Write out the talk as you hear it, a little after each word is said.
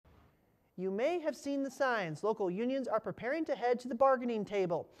You may have seen the signs. Local unions are preparing to head to the bargaining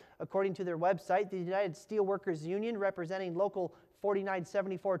table. According to their website, the United Steelworkers Union, representing Local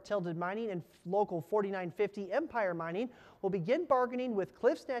 4974 Tilden Mining and Local 4950 Empire Mining, will begin bargaining with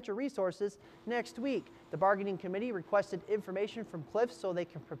Cliffs Natural Resources next week. The bargaining committee requested information from Cliffs so they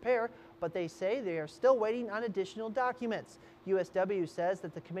can prepare, but they say they are still waiting on additional documents. USW says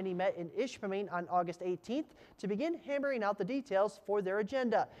that the committee met in Ishpeming on August 18th to begin hammering out the details for their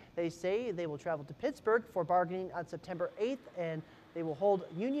agenda. They say they will travel to Pittsburgh for bargaining on September 8th, and they will hold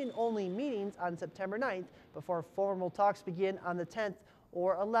union-only meetings on September 9th before formal talks begin on the 10th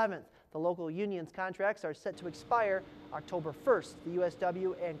or 11th. The local union's contracts are set to expire October 1st. The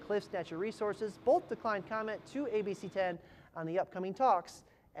USW and Cliffs Natural Resources both declined comment to ABC 10 on the upcoming talks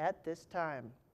at this time.